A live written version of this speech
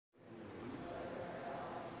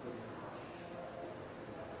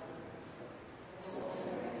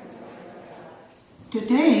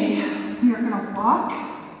Today, we are going to walk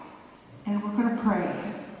and we're going to pray.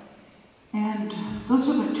 And those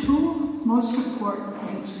are the two most important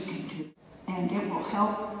things we can do. And it will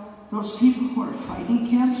help those people who are fighting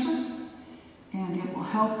cancer, and it will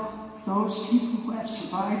help those people who have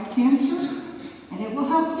survived cancer, and it will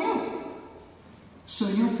help you. So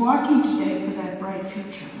you're walking today for that bright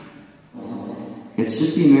future. It's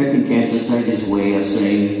just the American Cancer Society's way of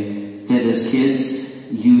saying that as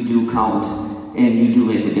kids, you do count and you do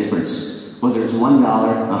make a difference. Whether it's $1,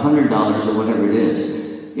 $100, or whatever it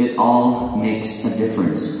is, it all makes a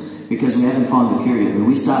difference. Because we haven't found the cure yet. When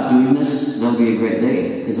we stop doing this, that'll be a great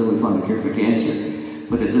day, because then we found the cure for cancer.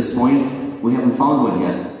 But at this point, we haven't found one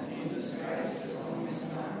yet.